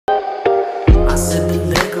Hey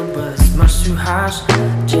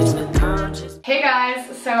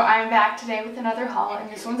guys, so I'm back today with another haul, and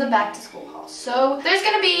this one's a back to school haul. So there's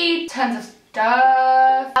gonna be tons of stuff.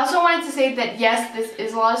 I also wanted to say that yes, this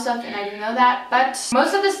is a lot of stuff and I do know that, but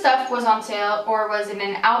most of the stuff was on sale or was in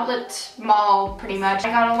an outlet mall pretty much. I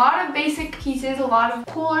got a lot of basic pieces, a lot of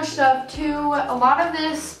cooler stuff too. A lot of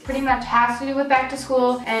this pretty much has to do with back to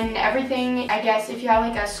school, and everything, I guess, if you have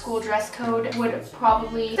like a school dress code, would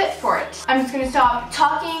probably fit for it. I'm just gonna stop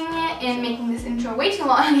talking and making this intro way too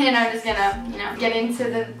long, and I'm just gonna, you know, get into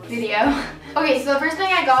the video. Okay, so the first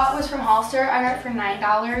thing I got was from Hollister. I got it for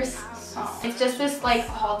 $9. It's just this like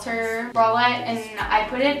halter bralette, and I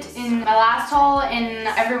put it in my last haul and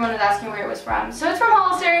everyone was asking where it was from. So it's from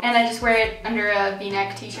Hollister, and I just wear it under a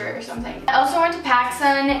v-neck t-shirt or something. I also went to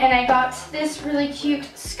PacSun and I got this really cute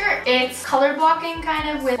skirt. It's color blocking kind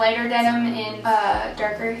of with lighter denim and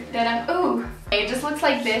darker denim. Ooh. It just looks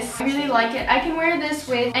like this. I really like it. I can wear this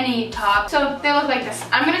with any top. So they look like this.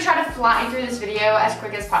 I'm gonna try to fly through this video as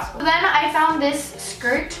quick as possible. So then I found this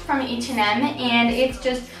skirt from H&M, and it's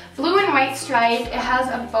just blue and white stripe. It has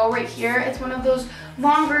a bow right here. It's one of those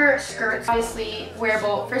longer skirts, obviously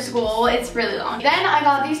wearable for school. It's really long. Then I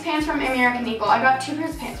got these pants from American Eagle. I got two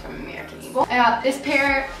pairs of pants from American Eagle. I got this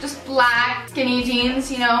pair, just black skinny jeans,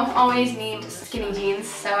 you know, always need skinny jeans.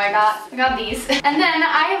 So I got these. And then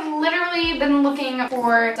I've literally been looking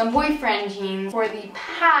for some boyfriend jeans for the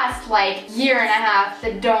past like year and a half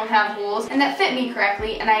that don't have holes and that fit me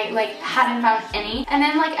correctly, and I like hadn't found any. And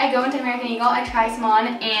then like I go into American Eagle, I try some on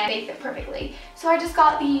and they fit perfectly. So I just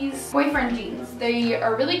got these boyfriend jeans. They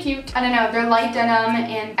are really cute. I don't know, they're light denim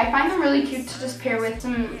and I find them really cute to just pair with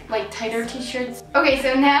some like tighter t-shirts. Okay,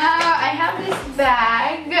 so now I have this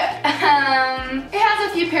bag. It has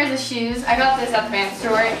a few pairs of shoes. I got this at the Vans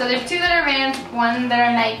store. So there's two that are Vans, one that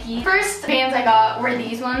are Nike. First Vans I got were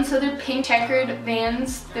these ones. So they're pink checkered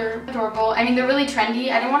Vans. They're adorable. I mean, they're really trendy.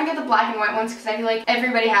 I didn't want to get the black and white ones because I feel like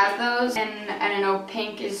everybody has those, and I don't know,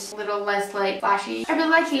 pink is a little less like flashy. I really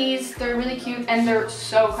like these. They're really cute and they're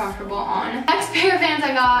so comfortable on. Next pair of Vans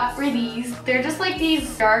I got were these. They're just like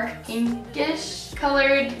these dark pinkish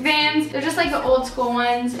colored Vans. They're just like the old school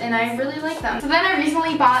ones and I really like them. So then I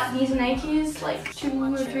recently bought these Nikes like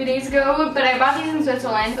 2 or 3 days ago, but I bought these in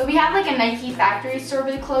Switzerland. But we had like a Nike factory store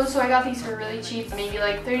really close, so I got these for really cheap, maybe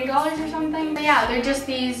like $30 or something. But yeah, they're just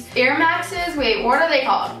these Air Maxes. Wait, what are they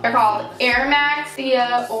called? They're called Air Max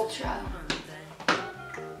Thea Ultra.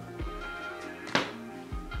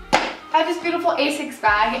 I have this beautiful Asics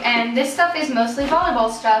bag, and this stuff is mostly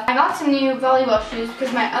volleyball stuff. I got some new volleyball shoes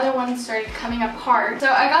because my other ones started coming apart. So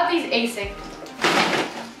I got these Asics.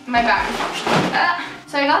 My bag.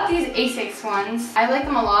 So I got these Asics ones. I like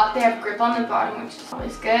them a lot. They have grip on the bottom, which is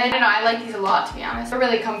always good. I don't know, I like these a lot, to be honest. They're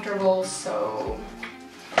really comfortable, so...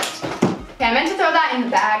 Okay, I meant to throw that in the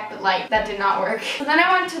bag, but like, that did not work. So then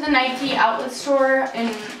I went to the Nike outlet store in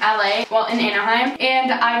LA, well, in Anaheim,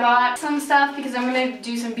 and I got some stuff because I'm gonna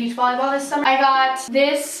do some beach volleyball this summer. I got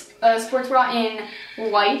this sports bra in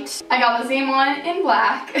white. I got the same one in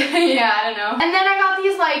black. Yeah, I don't know. And then I got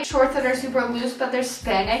these like shorts that are super loose, but there's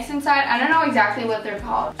spandex inside. I don't know exactly what they're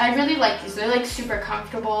called. I really like these. They're like super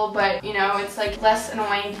comfortable, but you know, it's like less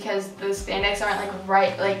annoying because the spandex aren't like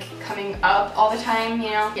right, like coming up all the time,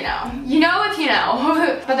 you know? You know if you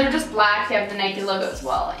know. But they're just black. They have the Nike logo as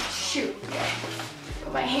well. Like, shoot.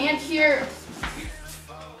 Put my hand here.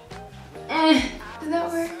 Does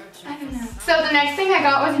that work? I don't know. So the next thing I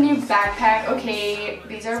got was a new backpack. Okay,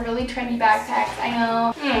 these are really trendy backpacks, I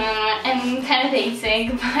know. And kind of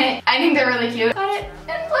basic, but I think they're really cute. Got it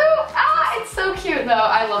in blue. Ah, it's so cute though.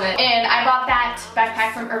 I love it. And I bought that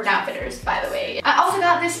backpack from Urban Outfitters, by the way. I also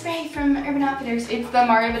got this spray from Urban Outfitters. It's the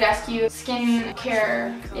Mario Badescu skin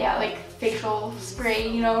care, yeah, like facial spray,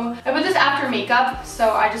 you know. I put this after makeup,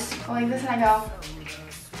 so I just go like this and I go.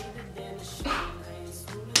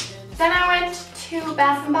 Then I went to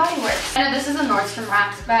Bath & Body Works. I know this is a Nordstrom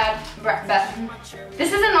Rack bag.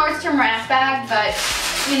 This is a Nordstrom Rack bag, but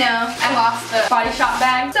you know, I lost the Body Shop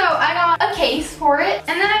bag. So I got a case for it,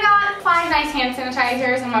 and then I got 5 nice hand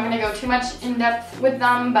sanitizers. I'm not gonna go too much in depth with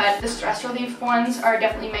them, but the stress relief ones are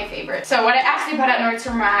definitely my favorite. So what I actually bought at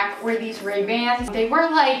Nordstrom Rack were these Ray-Bans. They were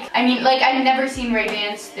like, I mean, like I've never seen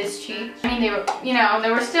Ray-Bans this cheap. I mean, they were, you know,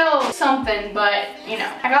 they were still something, but you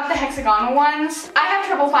know. I got the hexagonal ones. I have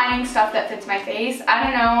trouble finding stuff that fits my face. I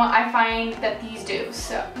don't know, I find that these do.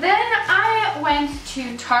 So then I went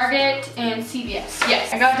to Target and CVS.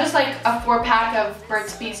 Yes, I got just like a 4-pack of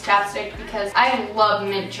Burt's Bees chapstick because I love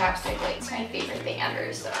mint chapstick. Like, it's my favorite thing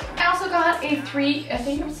ever. So I also got I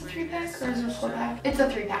think it was a 3-pack, or is it a 4-pack? It's a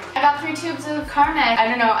 3-pack. I got 3 tubes of Carmex. I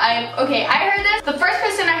don't know, I heard this. The first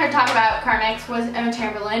person I heard talk about at Carmex was Emma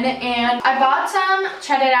Chamberlain, and I bought some,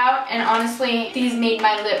 tried it out, and honestly, these made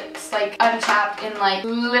my lips like unchapped in like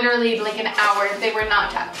literally like an hour. They were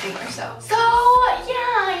not chapped anymore, so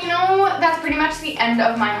yeah, you know, that's pretty much the end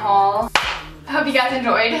of my haul. I hope you guys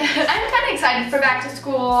enjoyed. I'm kind of excited for back to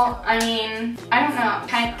school. I mean, I don't know,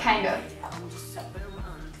 kind of.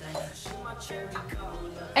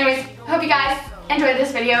 Anyways, hope you guys enjoyed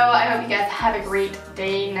this video. I hope you guys have a great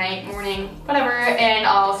day, night, morning, whatever, and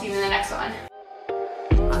I'll see you in the next one.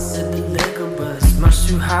 I sip the liquor, but it's much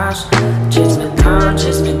too harsh. Chase me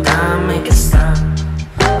down, make it stop.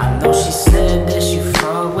 I know she said that you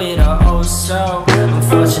fuck with her, oh so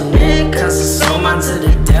unfortunate, cause I sold mine to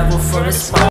the devil for the spot.